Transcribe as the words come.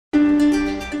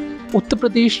Uttar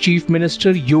Pradesh Chief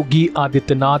Minister Yogi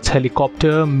Adityanath's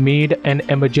helicopter made an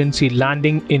emergency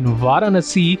landing in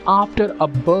Varanasi after a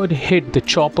bird hit the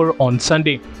chopper on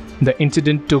Sunday. The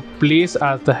incident took place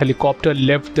as the helicopter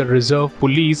left the Reserve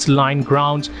Police line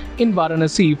grounds in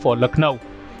Varanasi for Lucknow.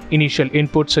 Initial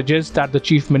input suggests that the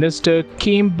Chief Minister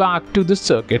came back to the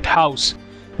circuit house.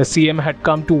 The CM had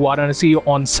come to Varanasi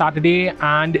on Saturday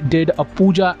and did a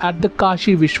puja at the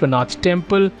Kashi Vishwanath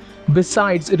temple,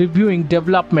 besides reviewing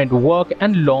development work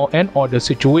and law and order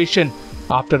situation.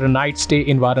 After a night stay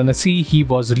in Varanasi, he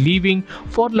was leaving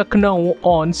for Lucknow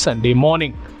on Sunday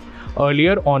morning.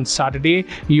 Earlier on Saturday,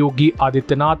 Yogi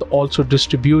Adityanath also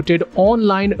distributed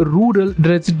online rural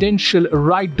residential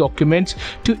right documents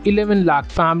to 11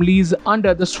 lakh families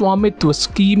under the Swamitwa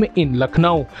scheme in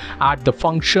Lucknow. At the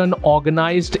function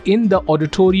organized in the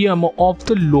auditorium of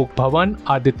the Lok Bhavan,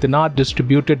 Adityanath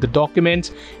distributed the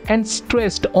documents and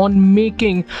stressed on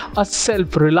making a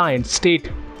self-reliant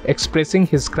state. Expressing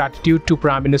his gratitude to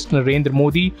Prime Minister Narendra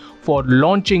Modi for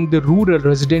launching the rural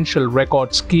residential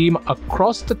record scheme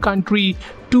across the country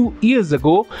 2 years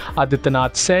ago,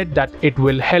 Adityanath said that it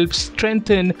will help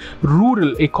strengthen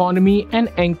rural economy and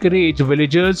encourage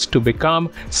villagers to become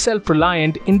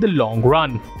self-reliant in the long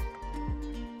run.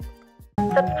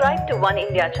 Subscribe to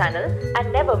Oneindia channel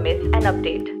and never miss an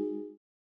update.